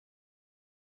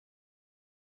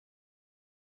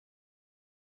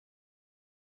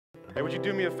Hey, would you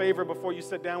do me a favor before you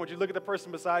sit down? Would you look at the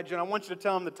person beside you? And I want you to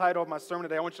tell them the title of my sermon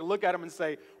today. I want you to look at them and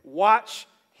say, watch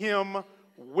him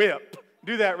whip.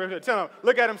 Do that. Tell them,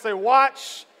 look at him and say,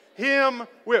 watch him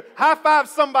whip. High five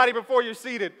somebody before you're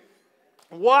seated.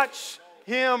 Watch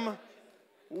him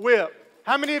whip.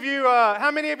 How many of y'all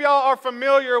are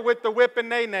familiar with the whip and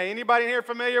nay nay? Anybody in here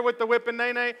familiar with the whip and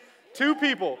nay nay? 2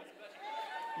 people.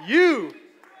 You.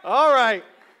 All right.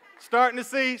 Starting to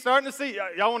see.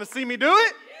 Y'all want to see me do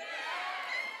it?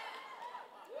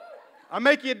 I'll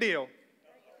make you a deal.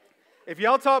 If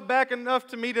y'all talk back enough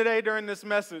to me today during this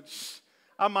message,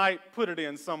 I might put it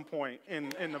in some point in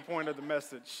the point of the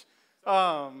message.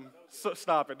 So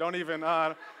stop it. Don't even,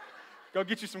 go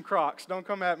get you some Crocs. Don't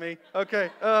come at me. Okay.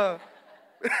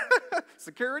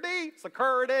 Security.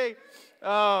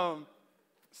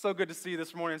 So good to see you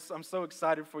this morning. I'm so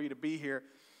excited for you to be here.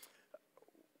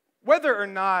 Whether or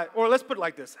not, or let's put it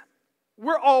like this,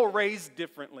 we're all raised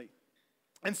differently.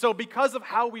 And so because of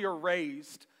how we are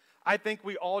raised, I think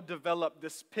we all develop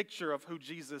this picture of who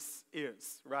Jesus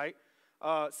is, right?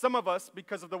 Some of us,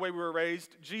 because of the way we were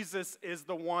raised, Jesus is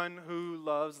the one who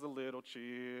loves the little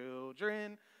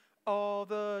children, all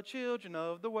the children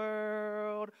of the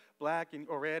world,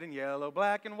 red and yellow,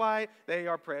 black and white, they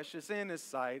are precious in His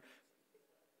sight.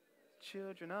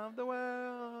 Children of the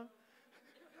world.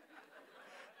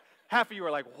 Half of you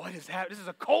are like, what is happening? This is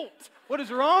a cult. What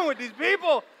is wrong with these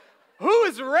people? Who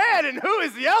is red and who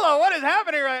is yellow? What is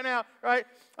happening right now, right?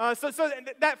 So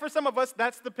that for some of us,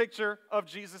 that's the picture of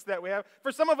Jesus that we have.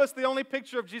 For some of us, the only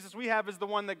picture of Jesus we have is the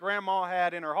one that Grandma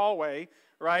had in her hallway,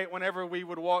 right? Whenever we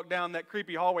would walk down that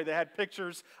creepy hallway, they had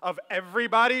pictures of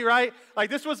everybody, right?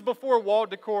 Like this was before wall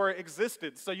decor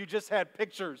existed, so you just had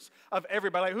pictures of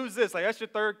everybody. Like who's this? Like that's your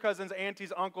third cousin's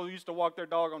auntie's uncle who used to walk their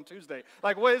dog on Tuesday.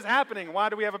 Like what is happening? Why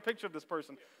do we have a picture of this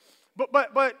person?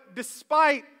 But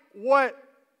despite what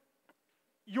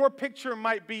your picture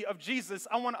might be of Jesus,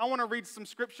 I want to read some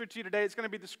scripture to you today. It's going to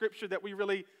be the scripture that we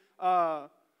really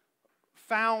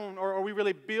found or we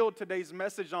really build today's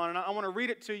message on. And I want to read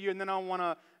it to you, and then I want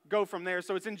to go from there.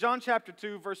 So it's in John chapter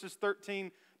 2, verses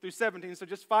 13 through 17. So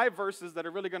just 5 verses that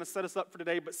are really going to set us up for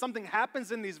today. But something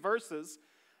happens in these verses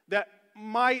that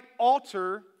might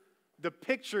alter the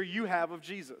picture you have of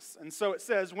Jesus. And so it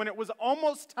says, when it was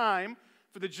almost time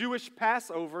for the Jewish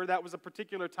Passover, that was a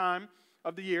particular time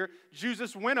of the year,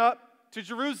 Jesus went up to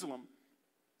Jerusalem.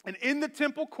 And in the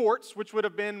temple courts, which would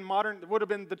have been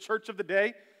the church of the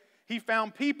day, he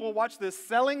found people, watch this,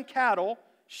 selling cattle,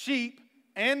 sheep,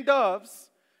 and doves,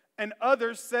 and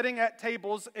others sitting at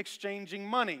tables exchanging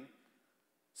money.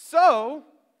 So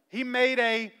he made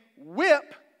a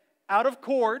whip out of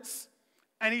cords,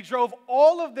 and he drove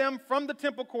all of them from the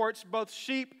temple courts, both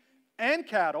sheep and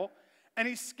cattle, and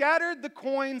he scattered the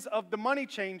coins of the money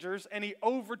changers, and he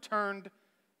overturned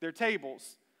their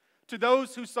tables. To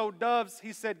those who sold doves,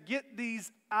 he said, "Get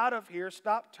these out of here.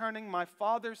 Stop turning my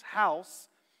Father's house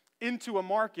into a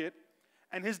market."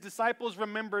 And his disciples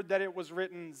remembered that it was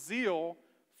written, "Zeal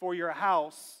for your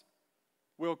house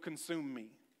will consume me."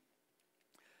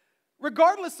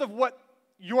 Regardless of what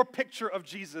your picture of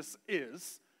Jesus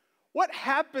is, what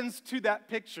happens to that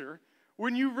picture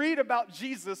when you read about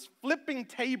Jesus flipping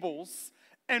tables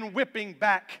and whipping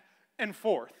back and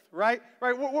forth, right?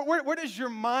 Where does your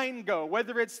mind go?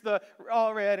 Whether it's the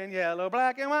all red and yellow,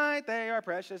 black and white, they are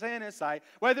precious in His sight.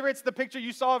 Whether it's the picture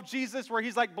you saw of Jesus where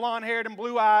He's like blonde-haired and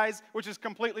blue eyes, which is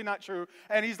completely not true,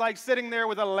 and He's like sitting there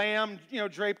with a lamb,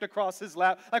 draped across His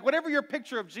lap. Like whatever your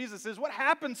picture of Jesus is, what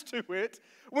happens to it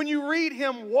when you read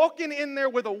Him walking in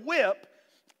there with a whip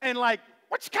and like,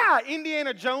 what's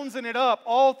Indiana Jonesing it up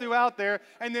all throughout there,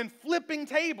 and then flipping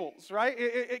tables, right?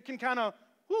 It can kind of,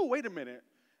 wait a minute.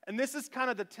 And this is kind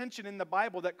of the tension in the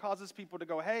Bible that causes people to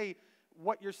go, hey,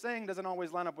 what you're saying doesn't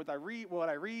always line up with what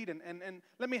I read, and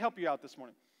let me help you out this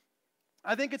morning.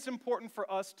 I think it's important for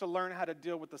us to learn how to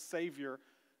deal with a Savior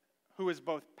who is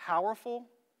both powerful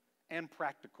and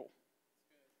practical.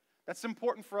 That's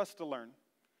important for us to learn.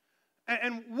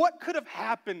 And what could have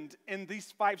happened in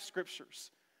these 5 scriptures?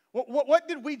 What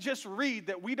did we just read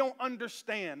that we don't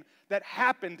understand that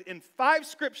happened in 5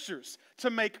 scriptures to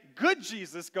make good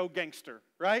Jesus go gangster,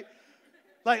 right?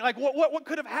 Like what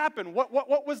could have happened? What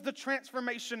was the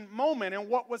transformation moment? And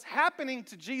what was happening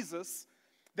to Jesus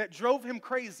that drove Him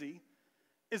crazy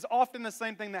is often the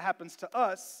same thing that happens to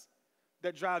us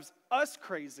that drives us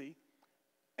crazy,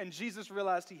 and Jesus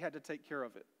realized He had to take care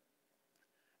of it.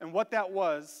 And what that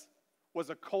was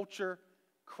a culture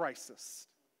crisis.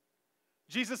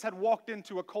 Jesus had walked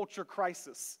into a culture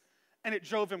crisis. and it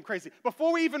drove him crazy.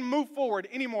 Before we even move forward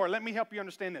anymore, let me help you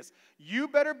understand this. You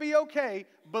better be okay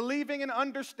believing and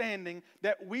understanding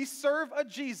that we serve a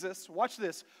Jesus, watch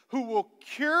this, who will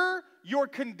cure your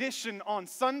condition on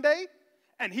Sunday,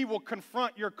 and he will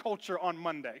confront your culture on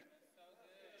Monday.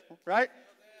 Right?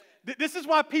 This is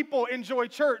why people enjoy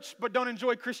church but don't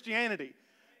enjoy Christianity.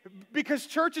 Because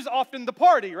church is often the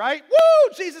party, right?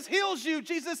 Woo! Jesus heals you.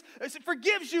 Jesus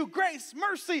forgives you. Grace,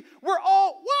 mercy. We're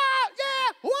all, wow,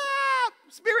 yeah, wow,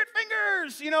 spirit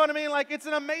fingers. You know what I mean? Like, it's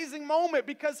an amazing moment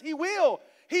because he will.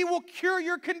 He will cure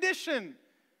your condition.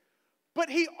 But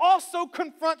he also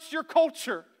confronts your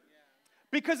culture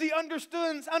because he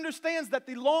understands that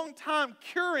the long-time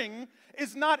curing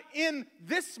is not in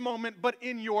this moment, but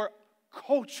in your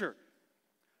culture.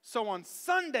 So on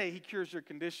Sunday, he cures your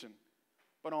condition.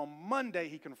 But on Monday,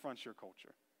 he confronts your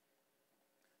culture.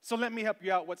 So let me help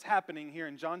you out what's happening here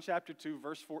in John chapter 2,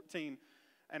 verse 14.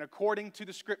 And according to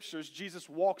the scriptures, Jesus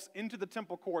walks into the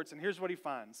temple courts, and here's what he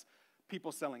finds.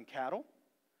 People selling cattle,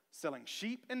 selling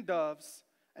sheep and doves,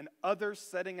 and others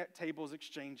sitting at tables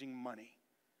exchanging money.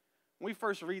 When we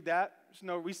first read that,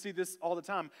 we see this all the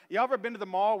time. Y'all ever been to the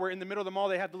mall where in the middle of the mall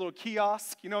they have the little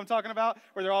kiosk, you know what I'm talking about?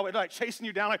 Where they're always like chasing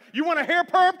you down like, you want a hair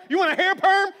perm? You want a hair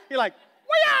perm? You're like,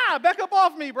 well, yeah, back up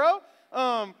off me, bro.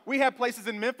 We have places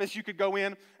in Memphis you could go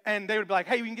in, and they would be like,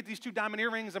 hey, we can get these 2 diamond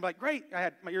earrings. I'm like, great. I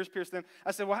had my ears pierced then.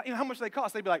 I said, well, how much do they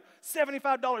cost? They'd be like,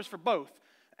 $75 for both.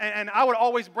 And I would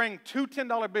always bring 2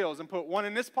 $10 bills and put one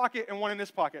in this pocket and one in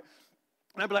this pocket.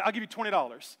 And I'd be like, I'll give you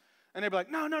 $20. And they'd be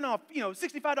like, no,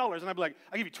 $65. And I'd be like,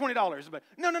 I'll give you $20. I'd be like,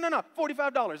 no,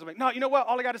 $45. I'm like, no, you know what?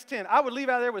 All I got is 10. I would leave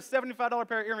out of there with $75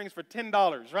 pair of earrings for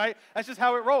 $10, right? That's just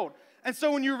how it rolled. And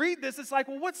so when you read this, it's like,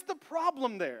 well, what's the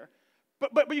problem there?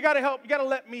 But you got to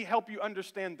let me help you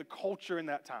understand the culture in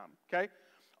that time, okay?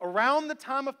 Around the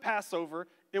time of Passover,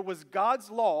 it was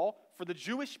God's law for the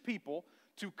Jewish people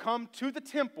to come to the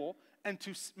temple and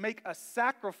to make a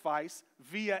sacrifice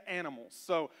via animals.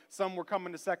 So some were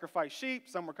coming to sacrifice sheep,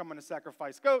 some were coming to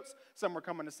sacrifice goats, some were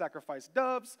coming to sacrifice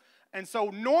doves. And so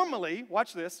normally,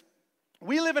 watch this,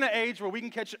 we live in an age where we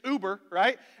can catch Uber,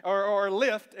 right, or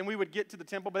Lyft, and we would get to the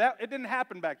temple, but it didn't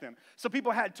happen back then. So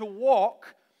people had to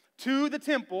walk to the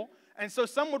temple, and so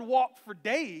some would walk for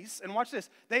days, and watch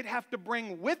this, they'd have to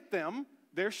bring with them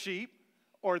their sheep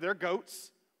or their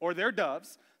goats or their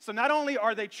doves. So not only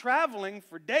are they traveling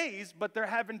for days, but they're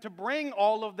having to bring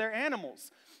all of their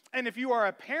animals. And if you are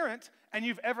a parent and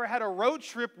you've ever had a road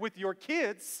trip with your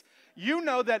kids, you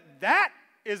know that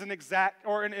is an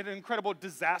incredible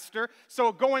disaster.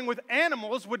 So going with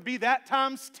animals would be that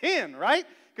times 10, right?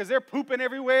 Because they're pooping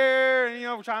everywhere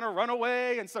and, trying to run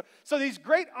away. And so these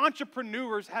great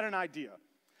entrepreneurs had an idea.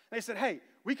 They said, hey,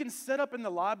 we can set up in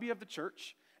the lobby of the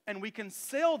church and we can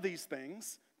sell these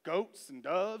things, goats and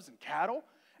doves and cattle,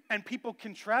 and people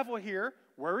can travel here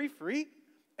worry-free.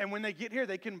 And when they get here,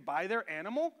 they can buy their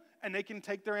animal and they can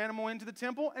take their animal into the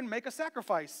temple and make a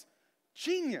sacrifice.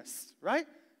 Genius, right?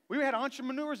 We had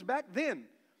entrepreneurs back then.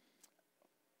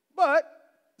 But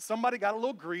somebody got a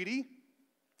little greedy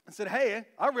and said, hey,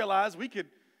 I realize we could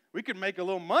make a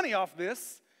little money off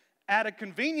this, add a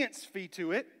convenience fee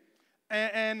to it,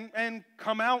 and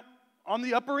come out on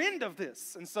the upper end of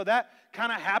this. And so that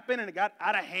kind of happened, and it got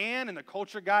out of hand, and the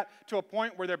culture got to a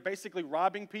point where they're basically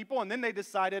robbing people. And then they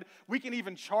decided we can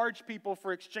even charge people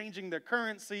for exchanging their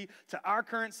currency to our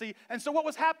currency. And so what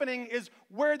was happening is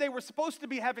where they were supposed to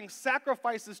be having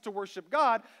sacrifices to worship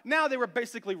God, now they were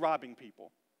basically robbing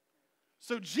people.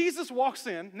 So Jesus walks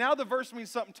in. Now the verse means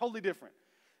something totally different.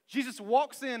 Jesus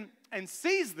walks in and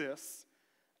sees this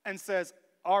and says,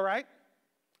 all right,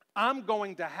 I'm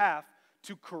going to have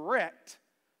to correct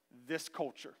this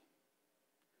culture.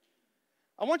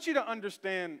 I want you to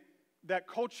understand that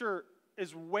culture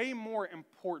is way more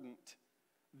important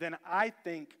than I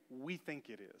think we think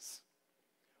it is.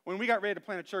 When we got ready to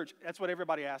plant a church, that's what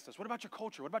everybody asked us. What about your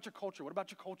culture? What about your culture? What about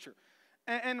your culture?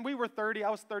 And we were 30. I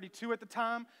was 32 at the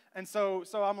time. And so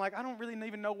I'm like, I don't really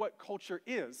even know what culture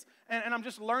is. And I'm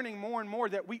just learning more and more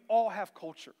that we all have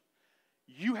culture.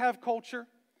 You have culture.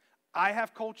 I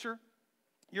have culture.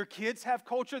 Your kids have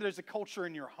culture. There's a culture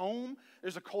in your home.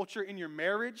 There's a culture in your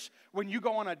marriage. When you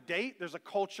go on a date, there's a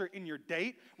culture in your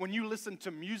date. When you listen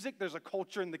to music, there's a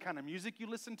culture in the kind of music you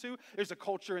listen to. There's a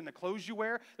culture in the clothes you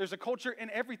wear. There's a culture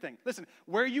in everything. Listen,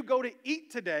 where you go to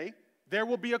eat today, there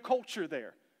will be a culture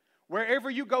there. Wherever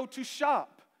you go to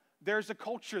shop, there's a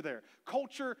culture there.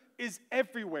 Culture is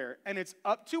everywhere, and it's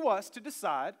up to us to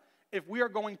decide if we are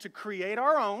going to create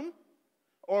our own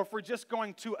or if we're just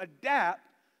going to adapt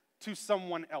to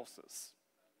someone else's.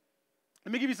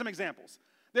 Let me give you some examples.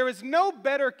 There is no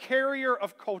better carrier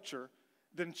of culture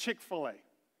than Chick-fil-A.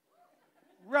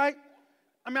 right?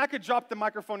 I mean, I could drop the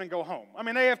microphone and go home. I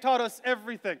mean, they have taught us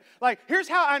everything. Like, here's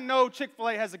how I know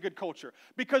Chick-fil-A has a good culture.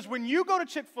 Because when you go to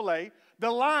Chick-fil-A,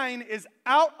 the line is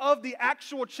out of the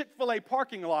actual Chick-fil-A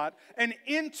parking lot and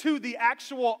into the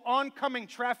actual oncoming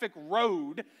traffic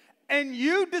road, and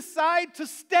you decide to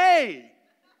stay.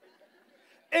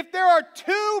 If there are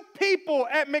 2 people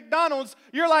at McDonald's,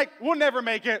 you're like, we'll never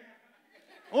make it.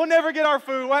 We'll never get our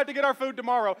food. We'll have to get our food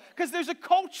tomorrow. Because there's a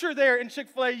culture there in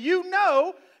Chick-fil-A. You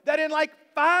know that in like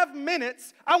 5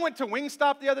 minutes, I went to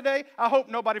Wingstop the other day. I hope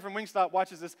nobody from Wingstop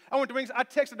watches this. I went to Wingstop. I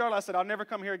texted Darla. I said, I'll never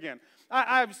come here again.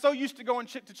 I'm so used to going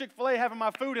to Chick-fil-A, having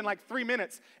my food in like 3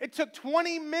 minutes. It took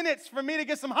 20 minutes for me to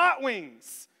get some hot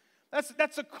wings.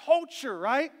 That's a culture,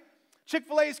 right?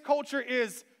 Chick-fil-A's culture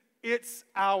is, it's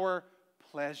our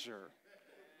pleasure.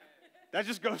 That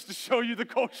just goes to show you the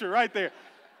culture right there.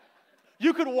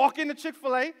 You could walk into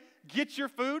Chick-fil-A, get your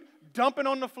food, dump it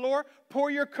on the floor, pour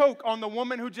your Coke on the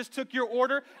woman who just took your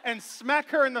order, and smack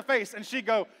her in the face, and she'd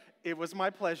go, it was my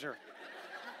pleasure.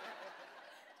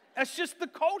 That's just the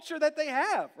culture that they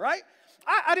have, right?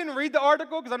 I didn't read the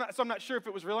article, so I'm not sure if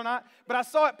it was real or not, but I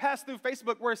saw it pass through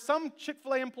Facebook where some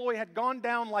Chick-fil-A employee had gone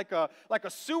down like a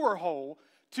sewer hole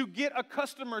to get a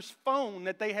customer's phone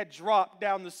that they had dropped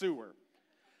down the sewer.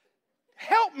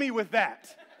 Help me with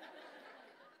that.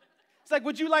 It's like,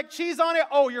 would you like cheese on it?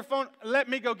 Oh, your phone. Let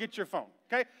me go get your phone,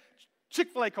 okay?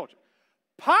 Chick-fil-A culture.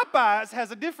 Popeyes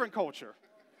has a different culture.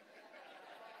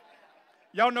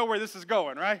 Y'all know where this is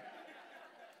going, right?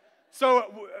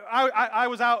 So I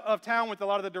was out of town with a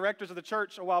lot of the directors of the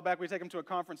church a while back. We take them to a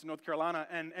conference in North Carolina,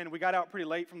 and we got out pretty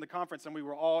late from the conference, and we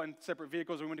were all in separate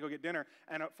vehicles. We went to go get dinner,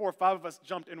 and 4 or 5 of us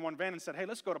jumped in one van and said, hey,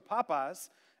 let's go to Popeyes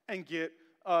and get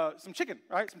some chicken,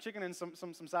 right? Some chicken and some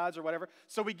sides or whatever.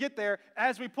 So we get there.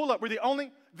 As we pull up, we're the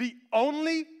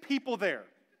only people there.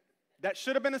 That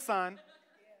should have been a sign.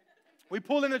 We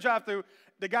pull in the drive-thru.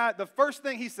 The first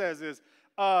thing he says is,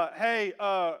 hey,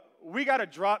 we got to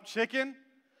drop chicken.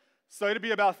 So it'll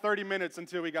be about 30 minutes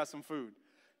until we got some food.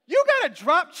 You got to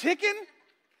drop chicken?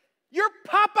 You're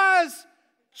Popeye's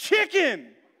chicken.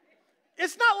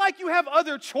 It's not like you have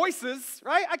other choices,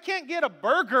 right? I can't get a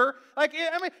burger. Like,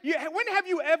 I mean, when have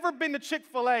you ever been to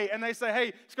Chick-fil-A and they say,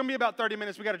 hey, it's going to be about 30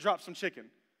 minutes. We got to drop some chicken.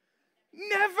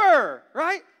 Never,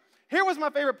 right? Here was my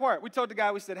favorite part. We told the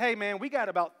guy, we said, hey, man, we got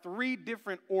about 3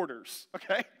 different orders,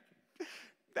 okay?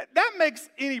 That makes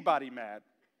anybody mad.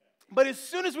 But as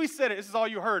soon as we said it, this is all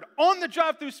you heard. On the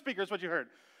drive-thru speakers, what you heard.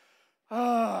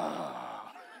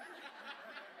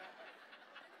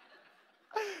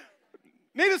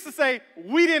 Needless to say,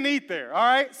 we didn't eat there, all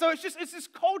right? So it's this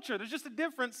culture. There's just a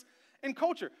difference in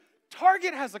culture.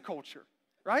 Target has a culture,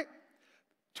 right?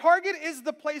 Target is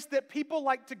the place that people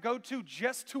like to go to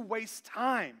just to waste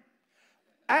time.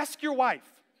 Ask your wife.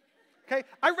 Okay,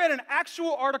 I read an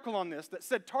actual article on this that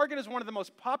said Target is one of the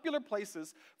most popular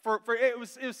places for it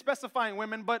was specifying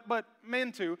women, but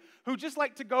men too, who just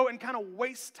like to go and kind of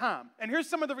waste time. And here's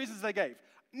some of the reasons they gave.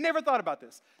 Never thought about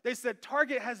this. They said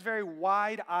Target has very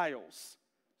wide aisles.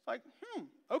 Like,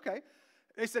 okay.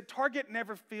 They said Target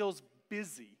never feels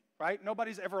busy, right?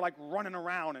 Nobody's ever like running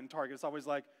around in Target. It's always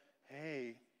like,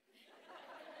 hey,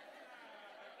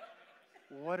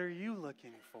 what are you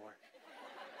looking for?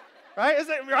 Right?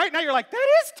 Right now you're like, that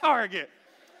is Target.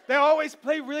 They always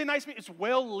play really nice music. It's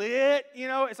well lit, you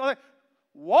know. It's all that.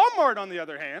 Walmart, on the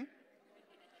other hand,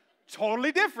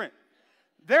 totally different.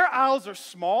 Their aisles are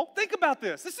small. Think about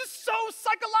this. This is so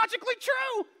psychologically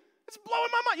true. It's blowing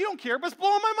my mind. You don't care, but it's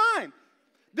blowing my mind.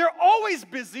 They're always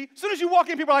busy. As soon as you walk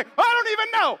in, people are like, I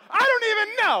don't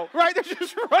even know, right? They're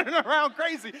just running around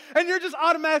crazy. And you're just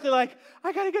automatically like,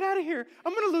 I got to get out of here.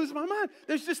 I'm going to lose my mind.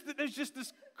 There's just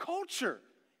this culture.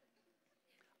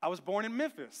 I was born in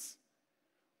Memphis.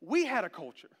 We had a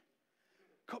culture.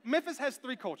 Memphis has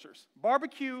 3 cultures: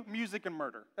 barbecue, music, and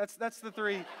murder. That's the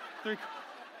three.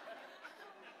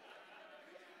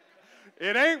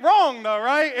 It ain't wrong though,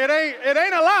 right? It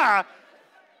ain't a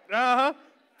lie.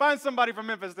 Find somebody from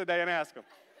Memphis today and ask them.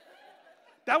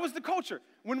 That was the culture.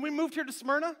 When we moved here to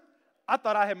Smyrna, I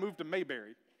thought I had moved to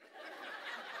Mayberry.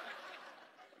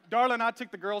 Darla and I took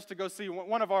the girls to go see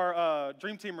one of our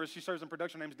dream teamers. She serves in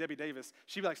production. Her name's Debbie Davis.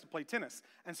 She likes to play tennis.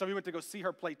 And so we went to go see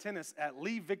her play tennis at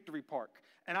Lee Victory Park.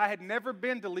 And I had never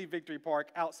been to Lee Victory Park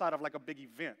outside of like a big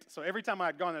event. So every time I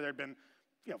had gone there, there'd been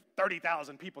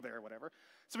 30,000 people there or whatever.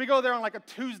 So we go there on like a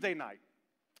Tuesday night.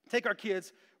 Take our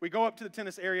kids. We go up to the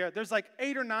tennis area. There's like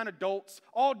 8 or 9 adults,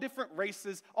 all different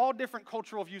races, all different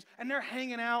cultural views. And they're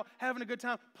hanging out, having a good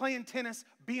time, playing tennis,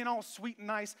 being all sweet and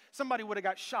nice, somebody would have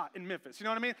got shot in Memphis. You know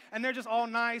what I mean? And they're just all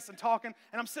nice and talking.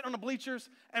 And I'm sitting on the bleachers,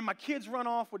 and my kids run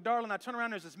off with Darla. I turn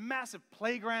around, there's this massive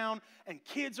playground, and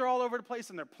kids are all over the place,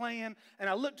 and they're playing. And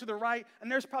I look to the right,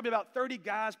 and there's probably about 30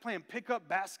 guys playing pickup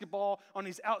basketball on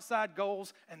these outside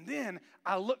goals. And then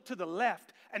I look to the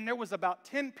left, and there was about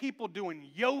 10 people doing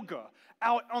yoga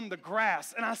out on the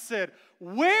grass. And I said,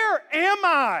 where am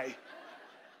I?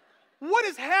 What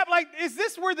is happening? Like, is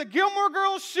this where the Gilmore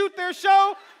Girls shoot their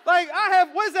show? Like,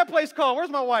 what is that place called? Where's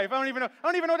my wife? I don't even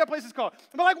know what that place is called.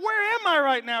 But like, where am I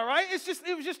right now, right?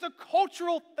 It was just a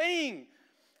cultural thing.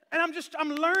 And I'm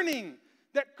learning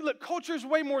that, look, culture is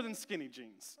way more than skinny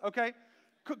jeans, okay?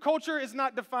 Culture is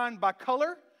not defined by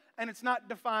color, and it's not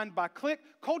defined by clique.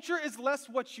 Culture is less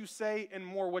what you say and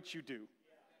more what you do.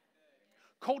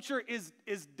 Culture is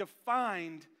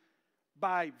defined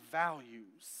by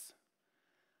values.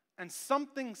 And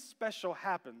something special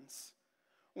happens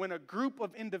when a group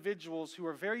of individuals who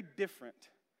are very different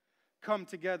come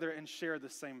together and share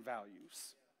the same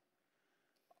values.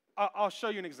 I'll show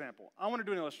you an example. I want to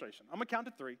do an illustration. I'm going to count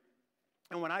to 3.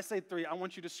 And when I say 3, I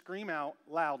want you to scream out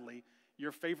loudly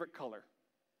your favorite color.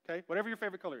 Okay? Whatever your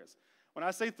favorite color is. When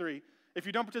I say 3, if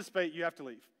you don't participate, you have to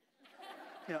leave.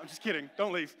 Yeah, I'm just kidding.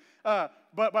 Don't leave.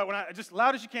 But when just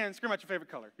loud as you can, scream out your favorite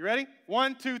color. You ready?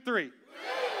 1, 2, 3.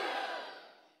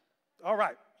 All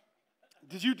right.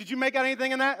 Did you make out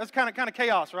anything in that? That's kind of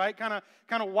chaos, right? Kind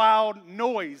of wild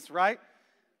noise, right?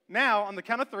 Now, on the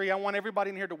count of 3, I want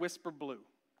everybody in here to whisper blue.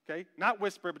 Okay? Not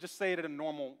whisper, but just say it at a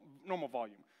normal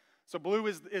volume. So blue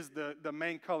is the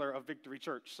main color of Victory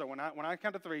Church. So when I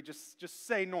count to 3, just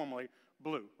say normally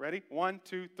blue. Ready? 1,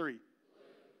 2, 3.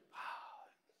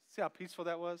 See how peaceful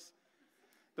that was?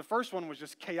 The first one was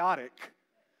just chaotic,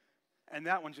 and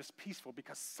that one's just peaceful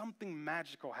because something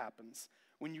magical happens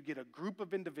when you get a group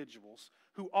of individuals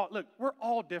who look, we're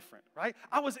all different, right?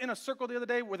 I was in a circle the other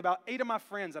day with about 8 of my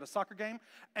friends at a soccer game,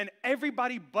 and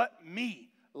everybody but me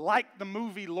liked the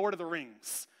movie Lord of the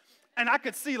Rings. And I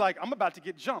could see, like, I'm about to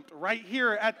get jumped right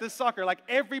here at this soccer. Like,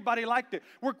 everybody liked it.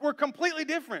 We're completely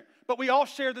different, but we all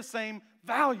share the same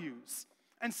values.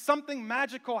 And something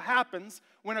magical happens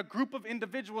when a group of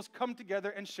individuals come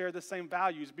together and share the same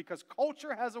values, because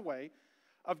culture has a way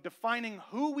of defining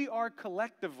who we are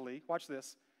collectively, watch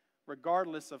this,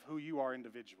 regardless of who you are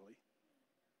individually.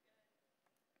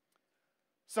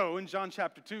 So in John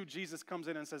chapter 2, Jesus comes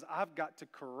in and says, I've got to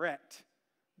correct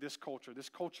this culture. This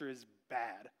culture is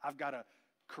bad. I've got to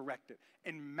correct it.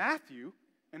 In Matthew,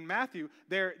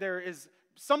 there is,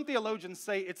 some theologians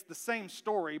say it's the same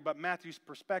story, but Matthew's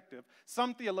perspective.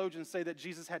 Some theologians say that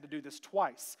Jesus had to do this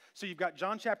twice. So you've got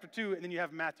John chapter 2, and then you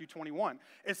have Matthew 21.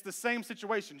 It's the same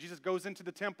situation. Jesus goes into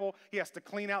the temple. He has to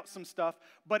clean out some stuff.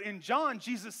 But in John,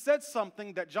 Jesus said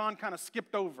something that John kind of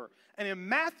skipped over. And in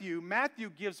Matthew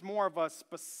gives more of a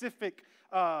specific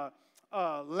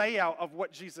layout of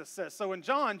what Jesus says. So in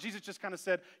John, Jesus just kind of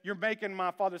said, you're making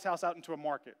my Father's house out into a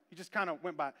market. He just kind of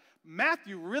went by.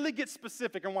 Matthew really gets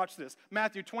specific, and watch this.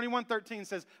 Matthew 21:13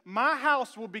 says, my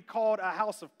house will be called a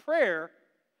house of prayer,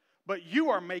 but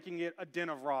you are making it a den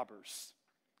of robbers.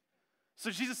 So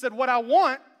Jesus said, what I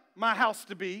want my house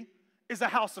to be is a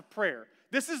house of prayer.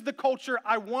 This is the culture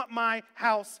I want my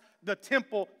house, the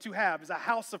temple, to have, is a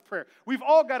house of prayer. We've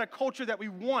all got a culture that we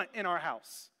want in our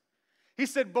house. He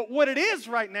said, but what it is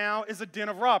right now is a den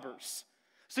of robbers.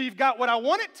 So you've got what I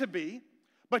want it to be,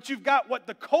 but you've got what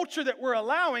the culture that we're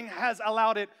allowing has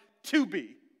allowed it to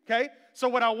be, okay? So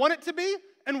what I want it to be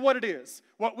and what it is.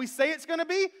 What we say it's going to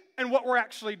be and what we're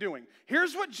actually doing.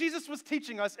 Here's what Jesus was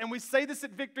teaching us, and we say this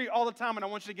at Victory all the time, and I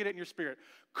want you to get it in your spirit.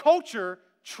 Culture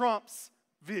trumps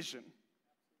vision.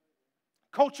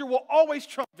 Culture will always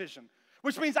trump vision.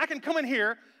 Which means I can come in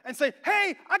here and say,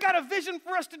 hey, I got a vision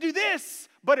for us to do this.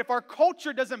 But if our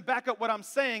culture doesn't back up what I'm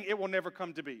saying, it will never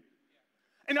come to be.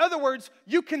 In other words,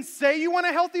 you can say you want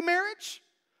a healthy marriage,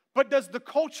 but does the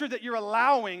culture that you're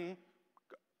allowing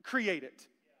create it?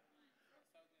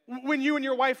 When you and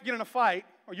your wife get in a fight,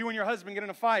 or you and your husband get in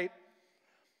a fight,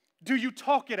 do you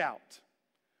talk it out?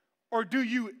 Or do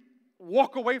you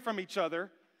walk away from each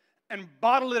other and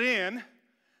bottle it in,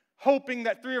 hoping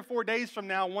that 3 or 4 days from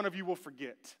now, one of you will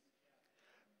forget?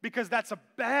 Because that's a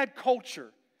bad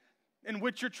culture in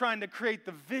which you're trying to create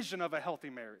the vision of a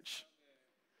healthy marriage.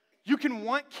 You can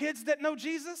want kids that know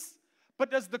Jesus, but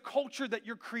does the culture that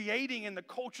you're creating and the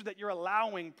culture that you're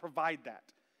allowing provide that?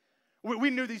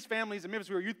 We knew these families in Memphis.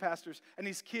 We were youth pastors, and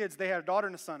these kids, they had a daughter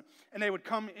and a son, and they would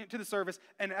come into the service,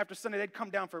 and after Sunday, they'd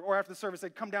come down or after the service,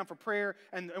 they'd come down for prayer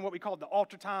and what we called the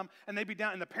altar time, and they'd be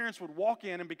down, and the parents would walk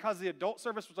in, and because the adult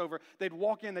service was over, they'd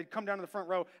walk in, they'd come down to the front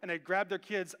row, and they'd grab their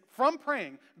kids from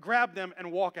praying, grab them,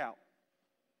 and walk out.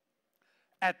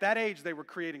 At that age, they were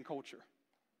creating culture.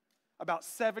 About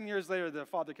 7 years later, the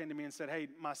father came to me and said, hey,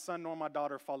 my son nor my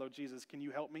daughter follow Jesus. Can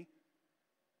you help me?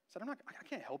 I said, I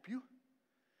can't help you.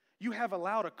 You have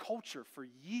allowed a culture for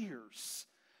years,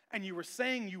 and you were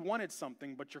saying you wanted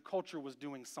something, but your culture was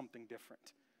doing something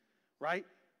different, right?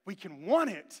 We can want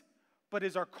it, but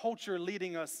is our culture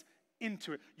leading us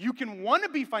into it? You can want to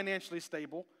be financially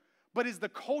stable, but is the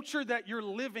culture that you're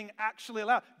living actually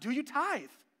allowed? Do you tithe,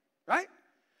 right?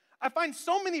 I find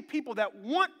so many people that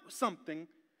want something,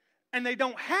 and they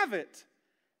don't have it,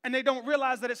 and they don't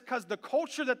realize that it's because the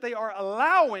culture that they are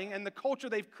allowing and the culture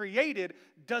they've created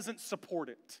doesn't support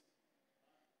it.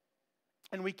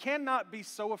 And we cannot be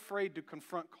so afraid to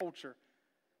confront culture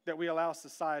that we allow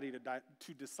society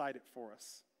to decide it for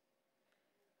us.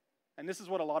 And this is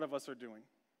what a lot of us are doing.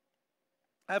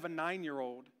 I have a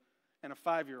 9-year-old and a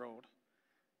 5-year-old,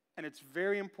 and it's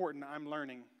very important I'm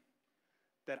learning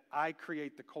that I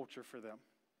create the culture for them,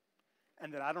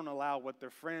 and that I don't allow what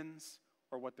their friends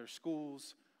or what their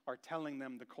schools are telling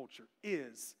them the culture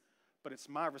is, but it's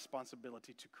my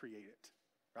responsibility to create it,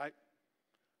 right?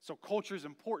 So culture is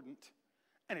important,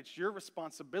 and it's your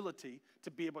responsibility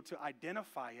to be able to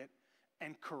identify it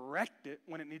and correct it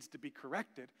when it needs to be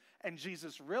corrected. And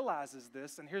Jesus realizes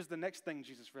this, and here's the next thing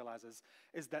Jesus realizes,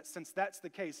 is that since that's the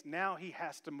case, now he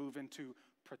has to move into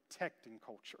protecting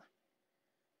culture.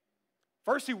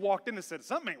 First he walked in and said,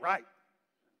 something ain't right.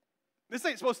 This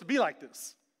ain't supposed to be like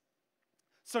this.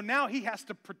 So now he has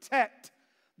to protect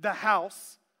the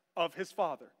house of his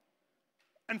father.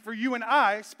 And for you and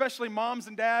I, especially moms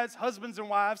and dads, husbands and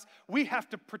wives, we have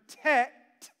to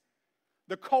protect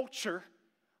the culture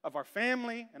of our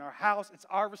family and our house. It's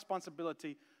our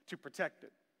responsibility to protect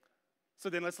it. So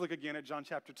then let's look again at John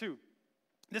chapter 2.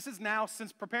 This is now,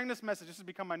 since preparing this message, this has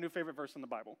become my new favorite verse in the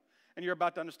Bible. And you're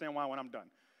about to understand why when I'm done.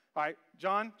 All right,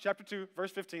 John chapter 2,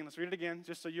 verse 15. Let's read it again,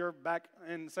 just so you're back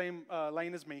in the same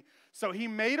lane as me. So he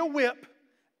made a whip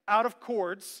out of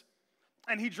cords,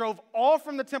 and he drove all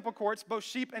from the temple courts, both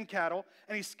sheep and cattle,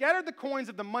 and he scattered the coins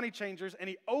of the money changers, and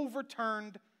he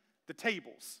overturned the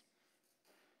tables.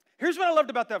 Here's what I loved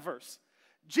about that verse.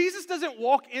 Jesus doesn't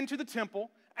walk into the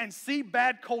temple and see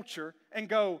bad culture and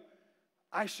go,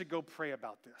 I should go pray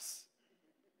about this.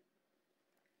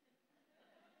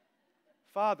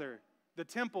 Father, the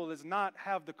temple does not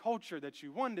have the culture that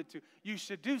you wanted to. You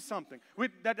should do something.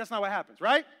 That's not what happens,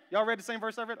 right? Y'all read the same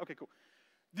verse I read? Okay, cool.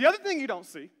 The other thing you don't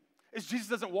see is Jesus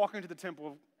doesn't walk into the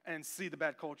temple and see the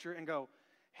bad culture and go,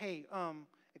 hey,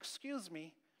 excuse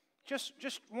me, just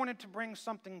wanted to bring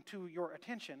something to your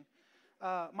attention.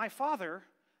 My father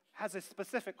has a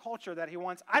specific culture that he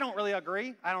wants. I don't really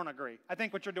agree. I don't agree. I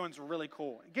think what you're doing is really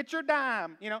cool. Get your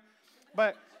dime, you know.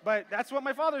 But that's what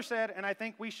my father said, and I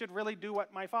think we should really do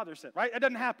what my father said, right? It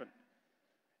doesn't happen.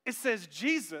 It says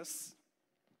Jesus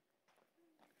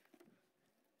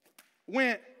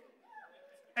went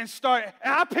and started,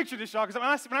 and I picture this, y'all, because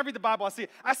when I read the Bible,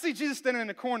 I see Jesus standing in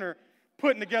the corner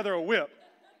putting together a whip.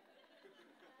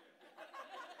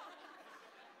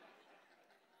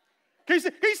 Can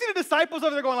you see the disciples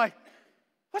over there going like,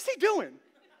 what's he doing?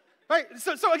 Right?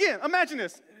 So again, imagine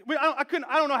this. I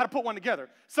don't know how to put one together.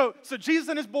 So Jesus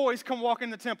and his boys come walk in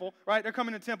the temple, right? They're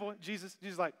coming to the temple. Jesus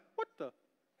is like, what the?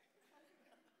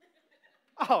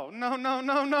 Oh, no,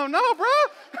 bro.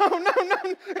 Oh,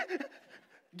 no.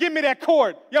 Give me that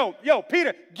cord. Yo,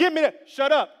 Peter, give me that.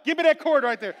 Shut up. Give me that cord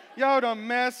right there. Y'all done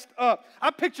messed up. I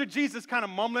picture Jesus kind of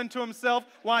mumbling to himself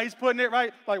while he's putting it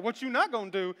right. Like, what you not going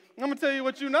to do? I'm going to tell you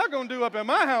what you not going to do up in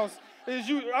my house.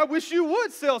 I wish you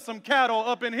would sell some cattle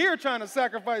up in here trying to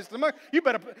sacrifice them.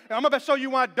 I'm about to show you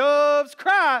why doves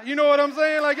cry. You know what I'm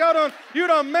saying? Like, you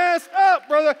done messed up,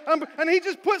 brother. And he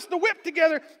just puts the whip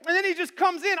together, and then he just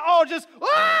comes in all just,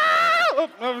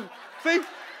 see?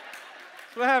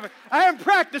 That's what happened. I haven't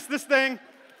practiced this thing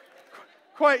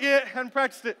quite yet. I haven't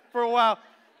practiced it for a while.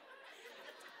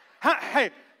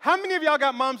 How many of y'all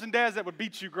got moms and dads that would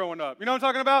beat you growing up? You know what I'm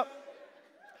talking about?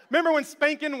 Remember when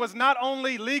spanking was not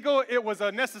only legal, it was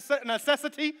a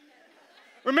necessity?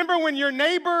 Remember when your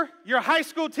neighbor, your high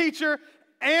school teacher,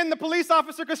 and the police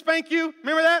officer could spank you?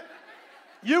 Remember that?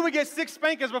 You would get 6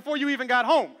 spankings before you even got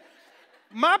home.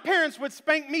 My parents would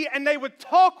spank me, and they would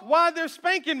talk while they're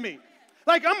spanking me.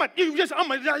 Like,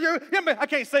 I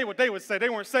can't say what they would say. They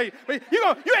weren't saying, but you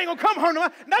ain't gonna come home.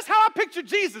 That's how I picture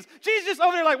Jesus. Jesus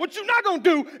over there like, what you not gonna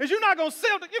do is you're not gonna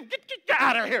sell, get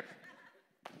out of here.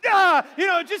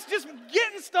 Just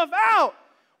getting stuff out.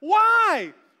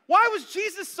 Why? Why was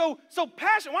Jesus so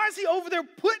passionate? Why is he over there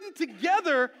putting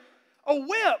together a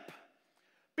whip?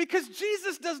 Because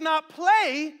Jesus does not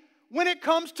play when it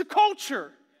comes to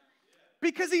culture.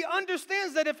 Because he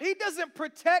understands that if he doesn't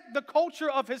protect the culture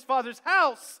of his father's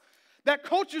house, that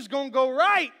culture's going to go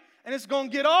right, and it's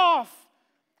going to get off,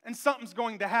 and something's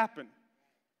going to happen.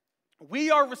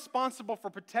 We are responsible for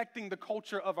protecting the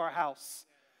culture of our house.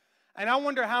 And I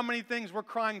wonder how many things we're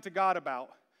crying to God about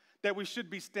that we should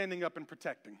be standing up and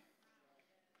protecting.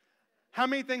 How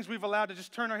many things we've allowed to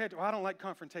just turn our head to, I don't like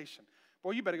confrontation.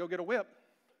 Boy, you better go get a whip.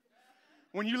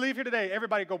 When you leave here today,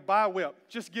 everybody go buy a whip.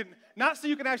 Just get, not so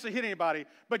you can actually hit anybody,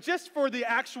 but just for the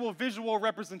actual visual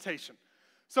representation.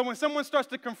 So when someone starts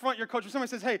to confront your culture, somebody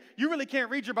says, hey, you really can't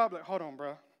read your Bible. Like, hold on,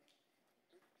 bro.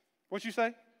 What'd you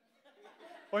say?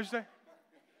 What'd you say?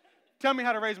 Tell me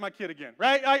how to raise my kid again,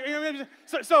 right?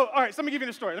 So, all right, so let me give you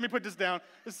the story. Let me put this down.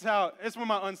 This is when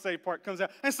my unsaved part comes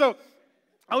out. And so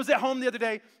I was at home the other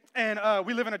day, and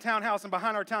we live in a townhouse, and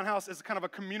behind our townhouse is kind of a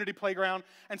community playground.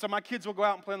 And so my kids will go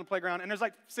out and play on the playground, and there's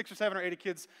like 6 or 7 or 8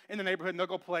 kids in the neighborhood, and they'll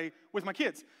go play with my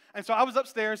kids. And so I was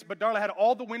upstairs, but Darla had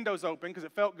all the windows open because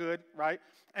it felt good, right?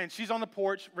 And she's on the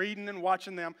porch reading and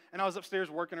watching them, and I was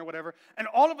upstairs working or whatever. And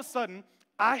all of a sudden,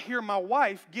 I hear my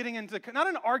wife getting into, not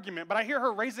an argument, but I hear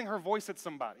her raising her voice at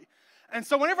somebody. And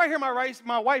so whenever I hear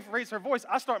my wife raise her voice,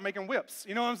 I start making whips.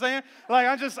 You know what I'm saying? Like,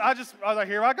 I was like,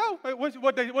 here I go.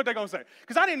 What they going to say?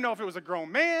 Because I didn't know if it was a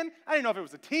grown man. I didn't know if it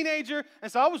was a teenager.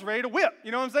 And so I was ready to whip.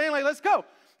 You know what I'm saying? Like, let's go.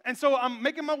 And so I'm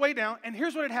making my way down, and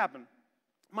here's what had happened.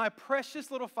 My precious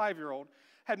little 5-year-old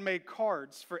had made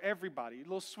cards for everybody,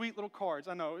 little sweet little cards.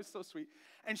 I know, it's so sweet.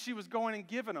 And she was going and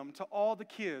giving them to all the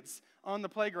kids on the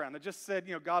playground that just said,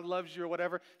 God loves you or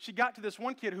whatever. She got to this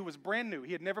one kid who was brand new.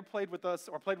 He had never played with us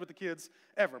or played with the kids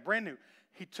ever, brand new.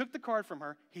 He took the card from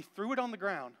her, he threw it on the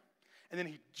ground, and then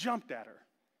he jumped at her.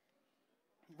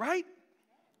 Right?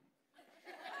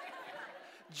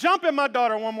 Jump at my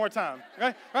daughter one more time,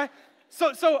 right?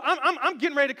 So I'm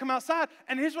getting ready to come outside,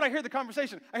 and here's what I hear the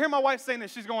conversation. I hear my wife saying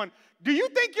this. She's going, do you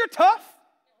think you're tough?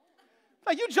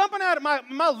 Like, you jumping out at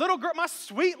my little girl, my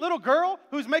sweet little girl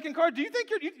who's making cards, do you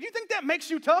think that makes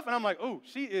you tough? And I'm like, oh,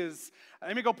 she is,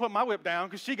 let me go put my whip down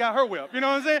because she got her whip. You know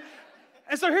what I'm saying?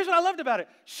 And so here's what I loved about it.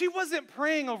 She wasn't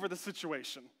praying over the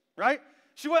situation, right?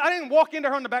 I didn't walk into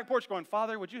her on the back porch going,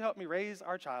 Father, would you help me raise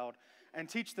our child and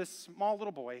teach this small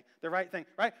little boy the right thing,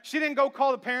 right? She didn't go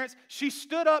call the parents. She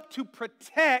stood up to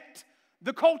protect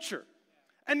the culture.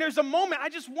 And there's a moment, I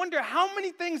just wonder how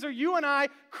many things are you and I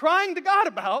crying to God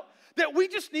about that we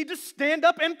just need to stand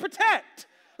up and protect.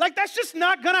 Like, that's just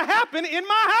not going to happen in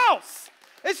my house.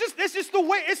 It's just the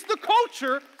way, it's the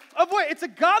culture of what, it's a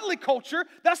godly culture.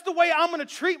 That's the way I'm going to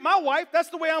treat my wife. That's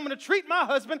the way I'm going to treat my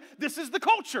husband. This is the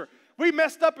culture. We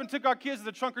messed up and took our kids to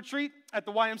the trunk or treat at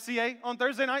the YMCA on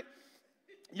Thursday night.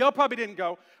 Y'all probably didn't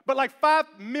go, but like 5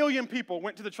 million people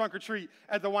went to the trunk or treat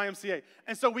at the YMCA.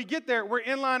 And so we get there, we're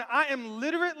in line. I am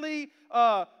literally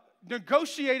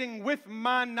negotiating with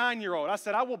my 9-year-old. I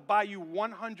said, I will buy you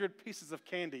 100 pieces of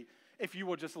candy if you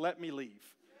will just let me leave.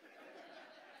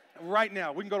 Right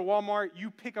now, we can go to Walmart, you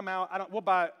pick them out. We'll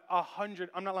buy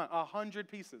 100, I'm not lying,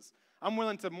 100 pieces. I'm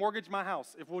willing to mortgage my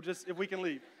house if we can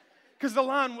leave. Because the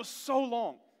line was so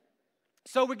long.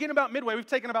 So we're getting about midway. We've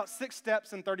taken about 6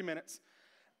 steps in 30 minutes.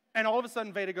 And all of a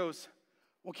sudden, Veda goes,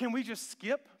 well, can we just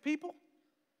skip people?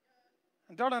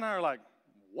 And Darla and I are like,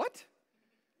 what?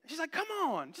 She's like, come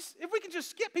on, if we can just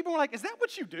skip people. We're like, is that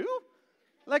what you do?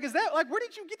 Like, where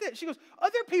did you get that? She goes,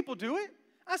 other people do it.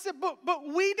 I said, but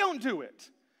we don't do it.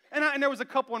 And there was a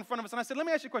couple in front of us, and I said, let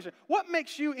me ask you a question. What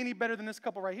makes you any better than this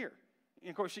couple right here? And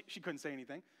of course, she couldn't say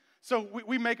anything. So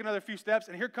we make another few steps,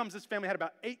 and here comes this family. Had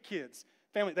about 8 kids.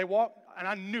 Family, they walked, and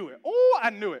I knew it. Oh, I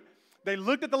knew it. They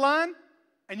looked at the line,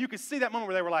 and you could see that moment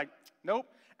where they were like, nope.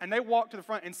 And they walked to the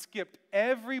front and skipped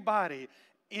everybody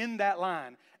in that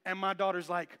line. And my daughter's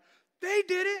like, they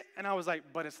did it. And I was like,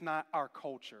 but it's not our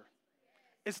culture.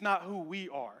 It's not who we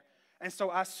are. And so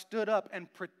I stood up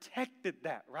and protected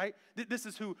that, right? This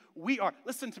is who we are.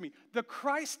 Listen to me. The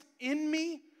Christ in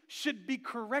me should be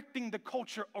correcting the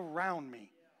culture around me.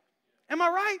 Am I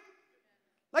right?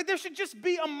 Like, there should just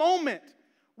be a moment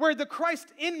where the Christ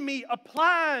in me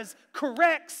applies,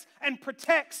 corrects, and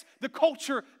protects the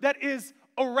culture that is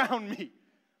around me.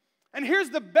 And here's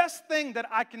the best thing that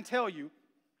I can tell you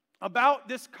about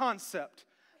this concept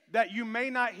that you may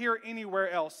not hear anywhere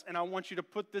else, and I want you to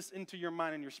put this into your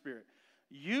mind and your spirit.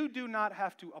 You do not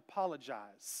have to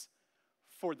apologize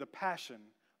for the passion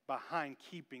behind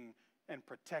keeping and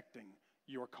protecting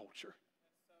your culture.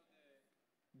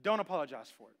 Don't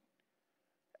apologize for it.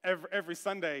 every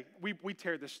Sunday, we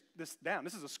tear this down.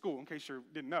 This is a school, in case you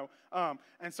didn't know.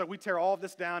 And so we tear all of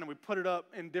this down, and we put it up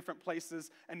in different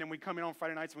places, and then we come in on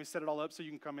Friday nights, and we set it all up so you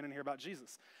can come in and hear about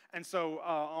Jesus. And so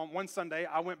on one Sunday,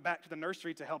 I went back to the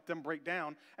nursery to help them break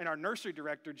down, and our nursery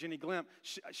director, Jenny Glimp,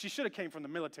 she should have came from the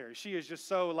military. She is just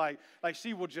so, like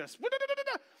she will just...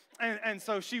 And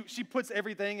so she puts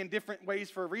everything in different ways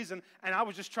for a reason, and I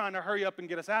was just trying to hurry up and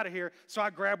get us out of here, so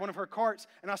I grabbed one of her carts,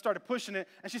 and I started pushing it,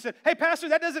 and she said, hey, Pastor,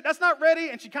 that's not ready,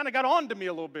 and she kind of got on to me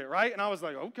a little bit, right? And I was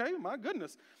like, okay, my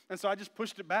goodness. And so I just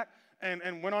pushed it back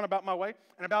and went on about my way,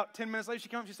 and about 10 minutes later, she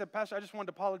came up, she said, Pastor, I just wanted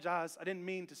to apologize. I didn't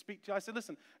mean to speak to you. I said,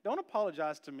 listen, don't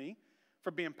apologize to me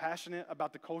for being passionate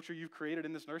about the culture you've created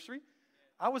in this nursery.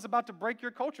 I was about to break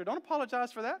your culture. Don't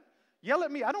apologize for that. Yell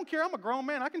at me. I don't care. I'm a grown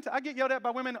man. I get yelled at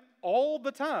by women all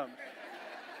the time.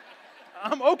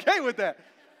 I'm okay with that.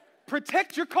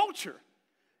 Protect your culture.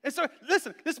 And so,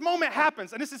 listen, this moment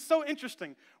happens, and this is so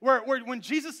interesting, where when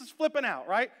Jesus is flipping out,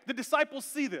 right, the disciples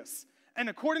see this. And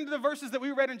according to the verses that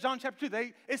we read in John chapter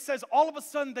 2, it says all of a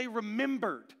sudden they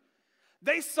remembered.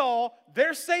 They saw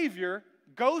their Savior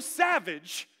go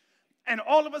savage, and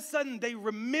all of a sudden, they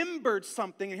remembered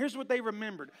something, and here's what they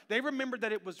remembered. They remembered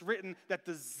that it was written that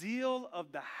the zeal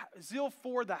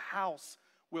for the house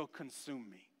will consume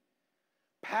me.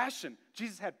 Passion.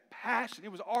 Jesus had passion.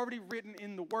 It was already written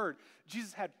in the Word.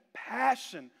 Jesus had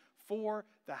passion for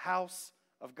the house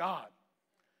of God.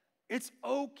 It's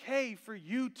okay for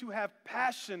you to have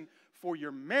passion for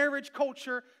your marriage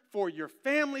culture, for your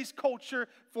family's culture,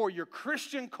 for your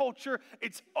Christian culture.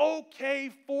 It's okay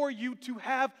for you to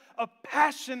have a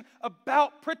passion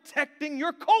about protecting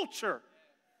your culture.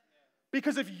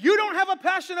 Because if you don't have a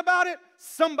passion about it,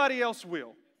 somebody else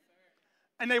will.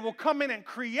 And they will come in and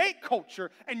create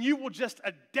culture, and you will just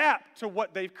adapt to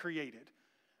what they've created.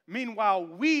 Meanwhile,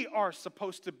 we are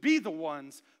supposed to be the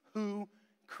ones who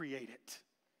create it.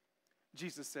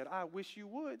 Jesus said, I wish you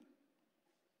would.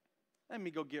 Let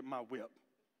me go get my whip.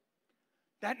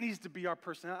 That needs to be our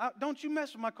personality. Don't you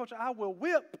mess with my culture. I will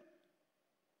whip.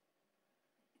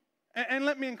 And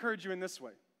let me encourage you in this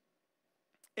way.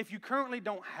 If you currently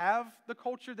don't have the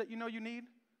culture that you know you need,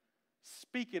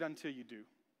 speak it until you do.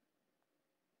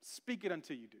 Speak it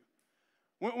until you do.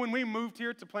 When we moved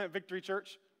here to plant Victory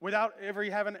Church, without ever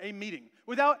having a meeting,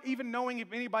 without even knowing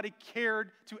if anybody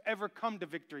cared to ever come to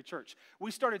Victory Church,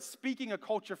 we started speaking a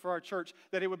culture for our church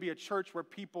that it would be a church where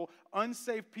people,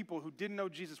 unsaved people who didn't know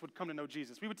Jesus, would come to know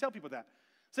Jesus. We would tell people that.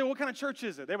 Say, what kind of church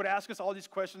is it? They would ask us all these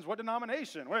questions. What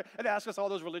denomination? They'd ask us all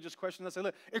those religious questions. I say,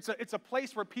 look, it's a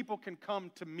place where people can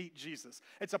come to meet Jesus.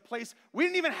 It's a place, we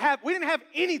didn't have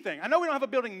anything. I know we don't have a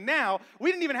building now.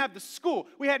 We didn't even have the school.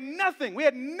 We had nothing,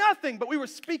 but we were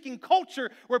speaking culture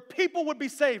where people would be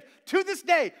saved. To this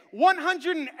day,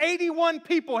 181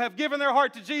 people have given their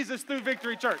heart to Jesus through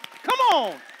Victory Church. Come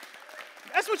on.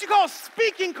 That's what you call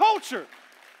speaking culture.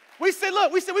 We said,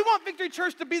 look, we want Victory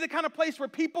Church to be the kind of place where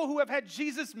people who have had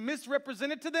Jesus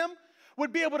misrepresented to them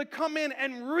would be able to come in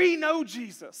and re-know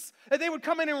Jesus. That they would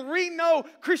come in and re-know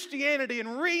Christianity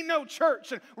and re-know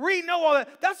church and re-know all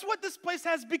that. That's what this place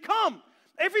has become.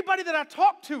 Everybody that I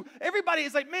talk to, everybody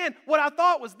is like, man, what I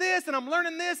thought was this, and I'm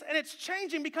learning this, and it's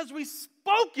changing because we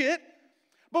spoke it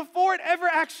before it ever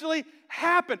actually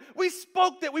happened. We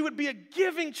spoke that we would be a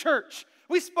giving church.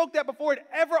 We spoke that before it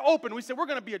ever opened. We said, we're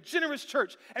going to be a generous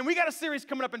church. And we got a series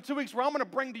coming up in 2 weeks where I'm going to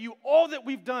bring to you all that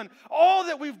we've done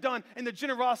in the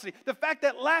generosity. The fact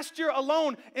that last year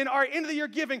alone in our end of the year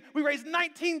giving, we raised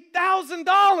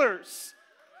 $19,000.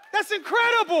 That's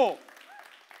incredible.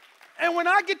 And when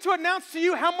I get to announce to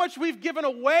you how much we've given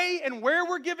away and where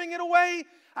we're giving it away,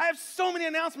 I have so many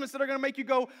announcements that are going to make you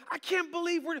go, I can't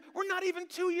believe we're not even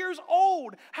 2 years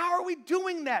old. How are we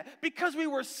doing that? Because we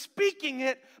were speaking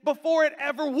it before it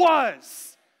ever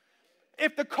was.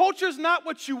 If the culture's not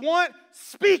what you want,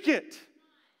 speak it.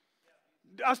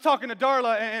 I was talking to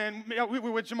Darla, and we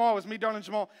were with Jamal. It was me, Darla, and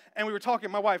Jamal, and we were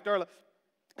talking, my wife, Darla.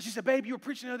 She said, babe, you were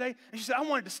preaching the other day, and she said, I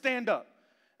wanted to stand up.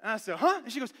 And I said, huh?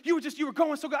 And she goes, you were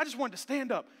going so good, I just wanted to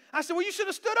stand up. I said, well, you should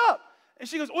have stood up. And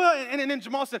she goes, well, and then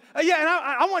Jamal said, yeah, and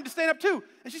I wanted to stand up too.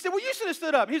 And she said, well, you should have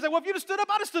stood up. And he's like, well, if you'd have stood up,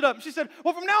 I'd have stood up. And she said,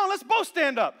 well, from now on, let's both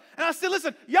stand up. And I said,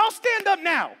 listen, y'all stand up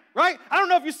now, right? I don't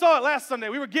know if you saw it last Sunday.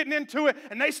 We were getting into it,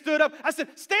 and they stood up. I said,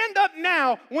 stand up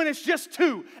now when it's just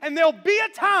two. And there'll be a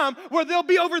time where there'll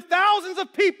be over thousands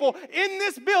of people in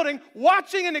this building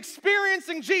watching and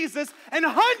experiencing Jesus, and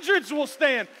hundreds will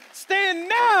stand. Stand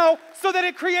now so that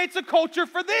it creates a culture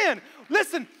for then.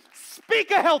 Listen, speak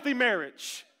a healthy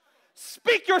marriage.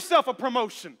 Speak yourself a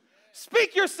promotion.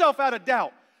 Speak yourself out of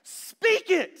doubt.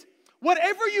 Speak it.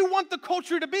 Whatever you want the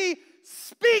culture to be,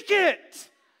 speak it.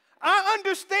 I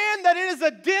understand that it is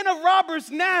a den of robbers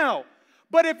now.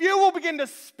 But if you will begin to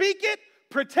speak it,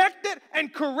 protect it,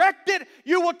 and correct it,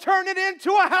 you will turn it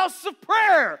into a house of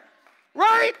prayer.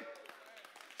 Right?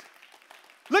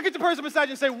 Look at the person beside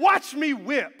you and say, watch me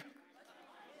whip.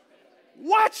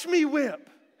 Watch me whip.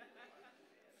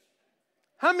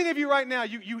 How many of you right now,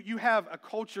 you have a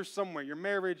culture somewhere, your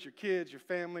marriage, your kids, your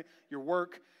family, your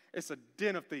work, it's a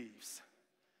den of thieves.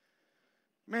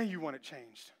 Man, you want it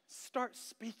changed. Start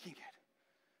speaking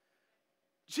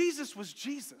it. Jesus was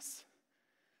Jesus.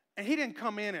 And he didn't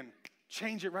come in and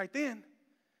change it right then.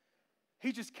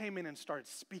 He just came in and started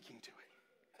speaking to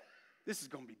it. This is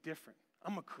going to be different.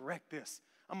 I'm going to correct this.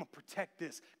 I'm going to protect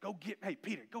this. Hey,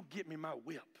 Peter, go get me my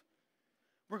whip.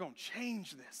 We're going to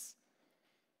change this.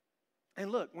 And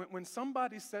look, when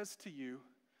somebody says to you,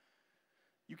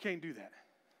 you can't do that.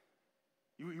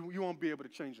 You won't be able to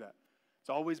change that. It's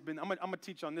always been, I'm going to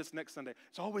teach on this next Sunday.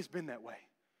 It's always been that way.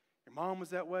 Your mom was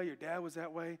that way. Your dad was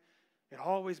that way. It'll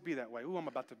always be that way. Ooh, I'm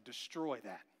about to destroy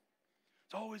that.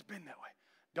 It's always been that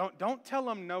way. Don't tell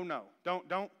them no.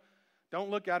 Don't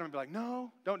look at them and be like,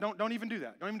 no. Don't even do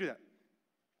that. Don't even do that.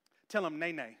 Tell them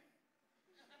nay.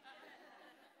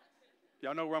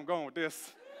 Y'all know where I'm going with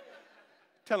this.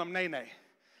 Tell them nay.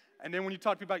 And then when you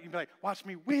talk to people about it, you can be like, watch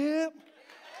me whip.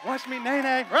 Watch me nay.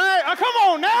 Right? Oh, come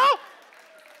on now.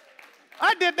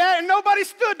 I did that and nobody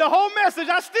stood the whole message.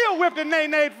 I still whipped a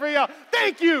nay for y'all.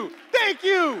 Thank you.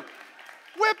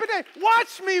 Whip it.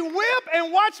 Watch me whip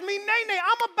and watch me nay.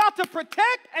 I'm about to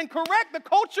protect and correct the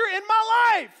culture in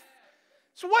my life.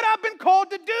 It's what I've been called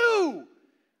to do.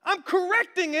 I'm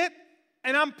correcting it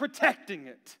and I'm protecting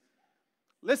it.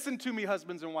 Listen to me,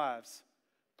 husbands and wives.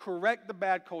 Correct the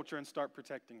bad culture and start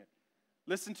protecting it.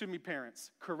 Listen to me,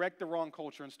 parents. Correct the wrong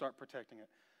culture and start protecting it.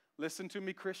 Listen to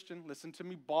me, Christian. Listen to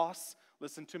me, boss.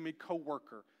 Listen to me,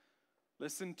 coworker.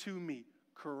 Listen to me.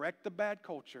 Correct the bad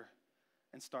culture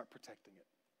and start protecting it.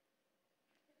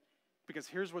 Because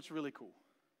here's what's really cool,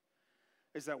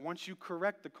 is that once you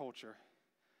correct the culture,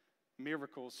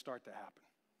 miracles start to happen.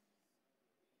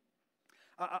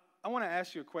 I want to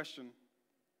ask you a question.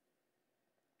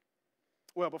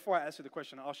 Well, before I ask you the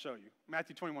question, I'll show you.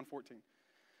 Matthew 21:14.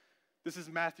 This is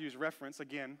Matthew's reference.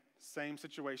 Again, same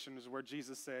situation as where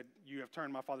Jesus said, you have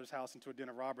turned my Father's house into a den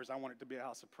of robbers. I want it to be a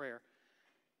house of prayer.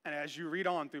 And as you read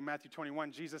on through Matthew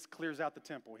 21, Jesus clears out the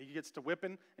temple. He gets to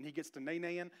whipping, and he gets to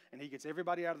nay-naying, and he gets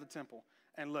everybody out of the temple.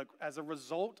 And look, as a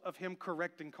result of him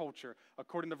correcting culture,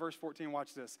 according to verse 14,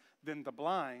 watch this. Then the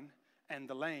blind and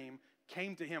the lame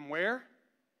came to him where?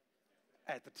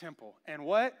 At the temple. And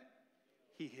what?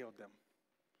 He healed them.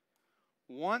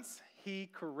 Once he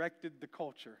corrected the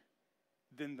culture,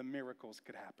 then the miracles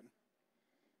could happen.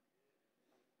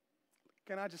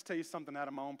 Can I just tell you something out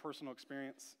of my own personal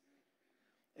experience?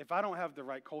 If I don't have the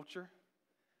right culture,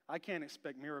 I can't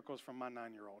expect miracles from my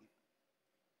 9-year-old.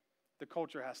 The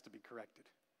culture has to be corrected.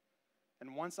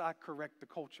 And once I correct the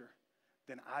culture,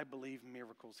 then I believe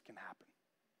miracles can happen.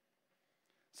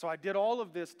 So I did all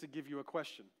of this to give you a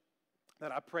question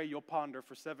that I pray you'll ponder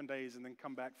for 7 days and then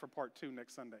come back for part 2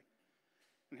 next Sunday.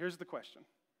 And here's the question.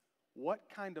 What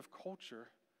kind of culture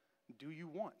do you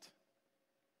want?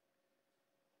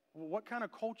 What kind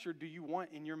of culture do you want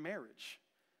in your marriage?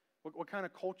 What kind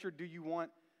of culture do you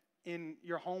want in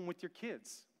your home with your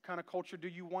kids? What kind of culture do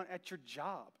you want at your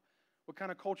job? What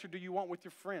kind of culture do you want with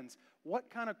your friends? What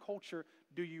kind of culture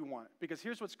do you want? Because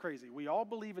here's what's crazy. We all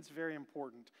believe it's very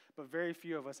important, but very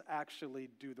few of us actually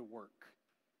do the work.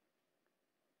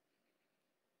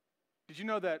 Did you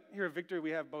know that here at Victory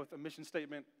we have both a mission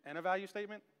statement and a value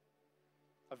statement?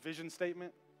 A vision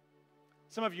statement?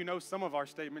 Some of you know some of our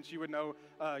statements. You would know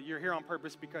you're here on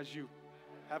purpose because you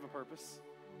have a purpose.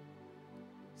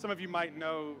 Some of you might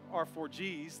know our 4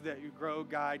 Gs, that you grow,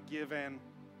 guide, give, and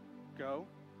go.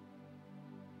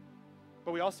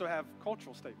 But we also have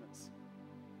cultural statements.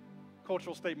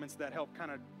 Cultural statements that help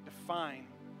kind of define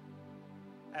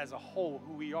as a whole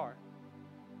who we are.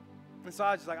 And so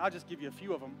I'll just give you a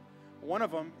few of them. One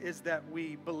of them is that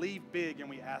we believe big and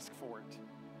we ask for it.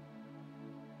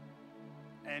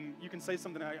 And you can say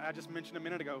something I just mentioned a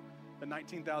minute ago, the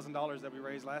 $19,000 that we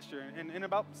raised last year. And in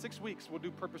about 6 weeks, we'll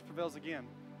do Purpose Prevails again.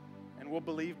 And we'll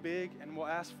believe big and we'll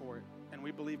ask for it. And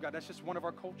we believe God. That's just one of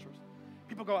our cultures.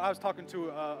 People go, I was talking to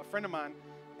a friend of mine,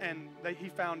 and he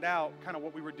found out kind of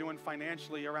what we were doing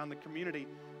financially around the community.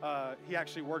 He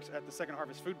actually works at the Second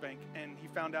Harvest Food Bank, and he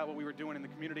found out what we were doing in the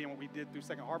community and what we did through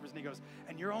Second Harvest. And he goes,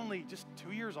 and you're only just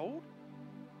 2 years old?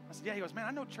 I said, yeah. He goes, man,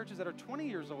 I know churches that are 20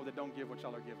 years old that don't give what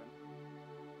y'all are giving.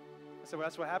 I said, well,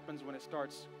 that's what happens when it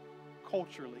starts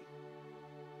culturally.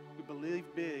 We believe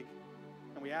big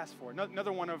and we ask for it.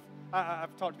 Another one of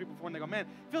I've talked to people before and they go, man,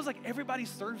 it feels like everybody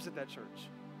serves at that church.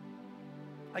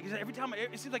 Like every time,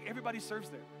 it seems like everybody serves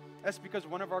there. That's because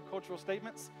one of our cultural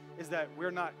statements is that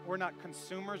we're not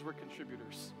consumers, we're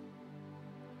contributors.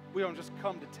 We don't just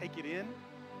come to take it in,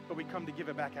 but we come to give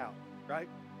it back out, right?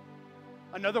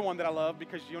 Another one that I love,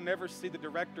 because you'll never see the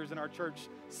directors in our church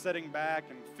sitting back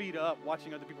and feet up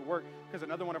watching other people work, because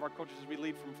another one of our cultures is we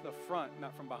lead from the front,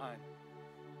 not from behind.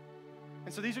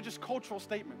 And so these are just cultural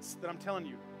statements that I'm telling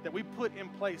you that we put in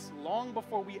place long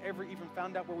before we ever even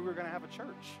found out where we were going to have a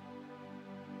church.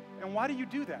 And why do you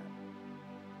do that?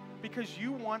 Because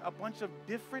you want a bunch of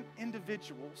different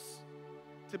individuals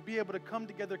to be able to come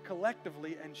together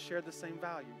collectively and share the same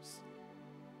values.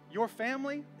 Your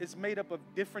family is made up of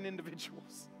different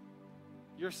individuals.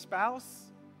 Your spouse,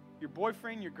 your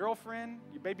boyfriend, your girlfriend,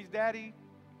 your baby's daddy,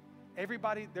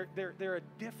 everybody, they're a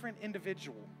different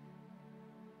individual.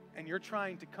 And you're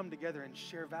trying to come together and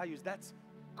share values. That's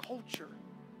culture.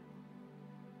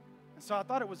 And so I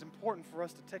thought it was important for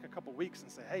us to take a couple weeks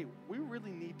and say, hey, we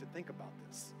really need to think about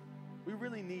this. We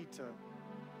really need to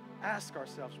ask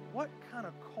ourselves, what kind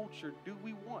of culture do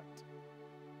we want?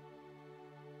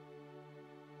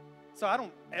 So I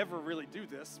don't ever really do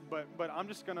this, but I'm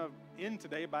just going to end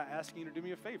today by asking you to do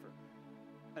me a favor.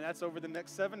 And that's over the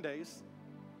next 7 days,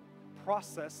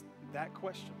 process that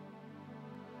question.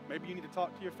 Maybe you need to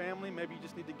talk to your family. Maybe you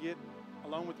just need to get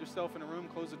alone with yourself in a room,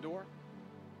 close the door.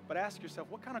 But ask yourself,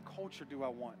 what kind of culture do I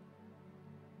want?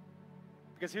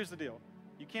 Because here's the deal.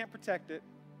 You can't protect it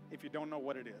if you don't know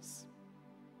what it is.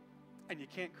 And you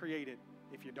can't create it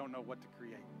if you don't know what to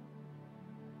create.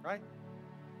 Right?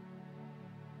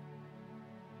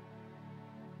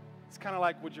 It's kind of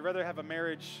like, would you rather have a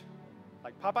marriage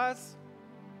like Popeyes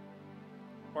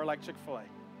or like Chick-fil-A,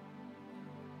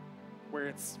 where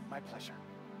it's my pleasure?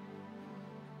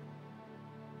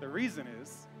 The reason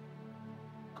is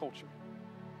culture.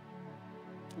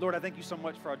 Lord, I thank you so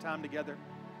much for our time together,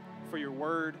 for your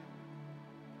word.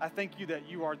 I thank you that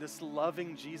you are this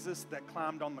loving Jesus that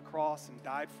climbed on the cross and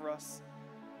died for us.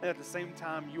 And at the same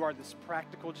time, you are this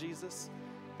practical Jesus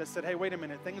that said, hey, wait a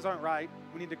minute, things aren't right.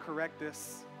 We need to correct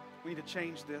this. We need to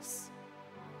change this.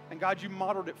 And God, you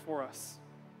modeled it for us.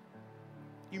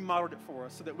 You modeled it for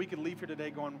us so that we could leave here today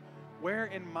going, where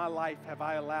in my life have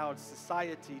I allowed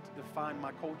society to define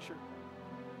my culture?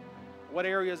 What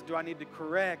areas do I need to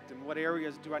correct and what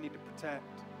areas do I need to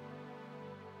protect?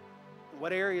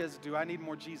 What areas do I need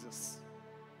more Jesus?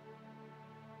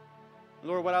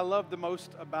 Lord, what I love the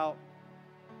most about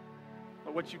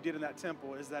what you did in that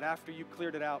temple is that after you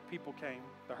cleared it out, people came,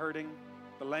 the hurting,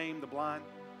 the lame, the blind.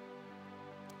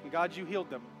 And God, you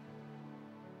healed them.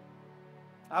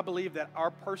 I believe that our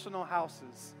personal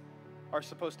houses are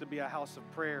supposed to be a house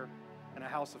of prayer and a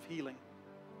house of healing.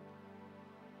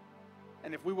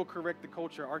 And if we will correct the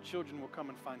culture, our children will come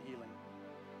and find healing.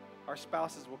 Our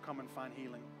spouses will come and find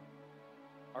healing.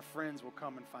 Our friends will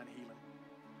come and find healing.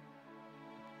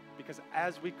 Because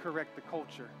as we correct the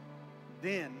culture,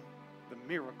 then the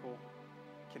miracle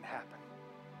can happen.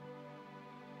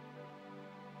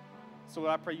 So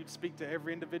Lord, I pray you'd speak to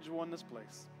every individual in this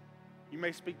place. You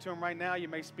may speak to them right now. You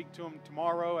may speak to them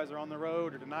tomorrow as they're on the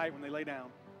road or tonight when they lay down.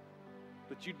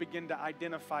 But you'd begin to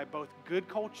identify both good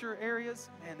culture areas,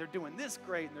 man, they're doing this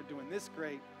great and they're doing this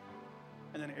great,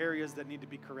 and then areas that need to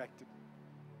be corrected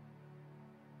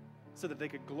so that they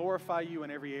could glorify you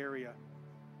in every area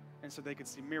and so they could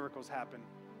see miracles happen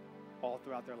all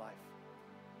throughout their life.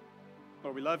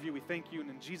 Lord, we love you. We thank you. And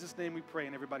in Jesus' name we pray.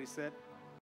 And everybody said,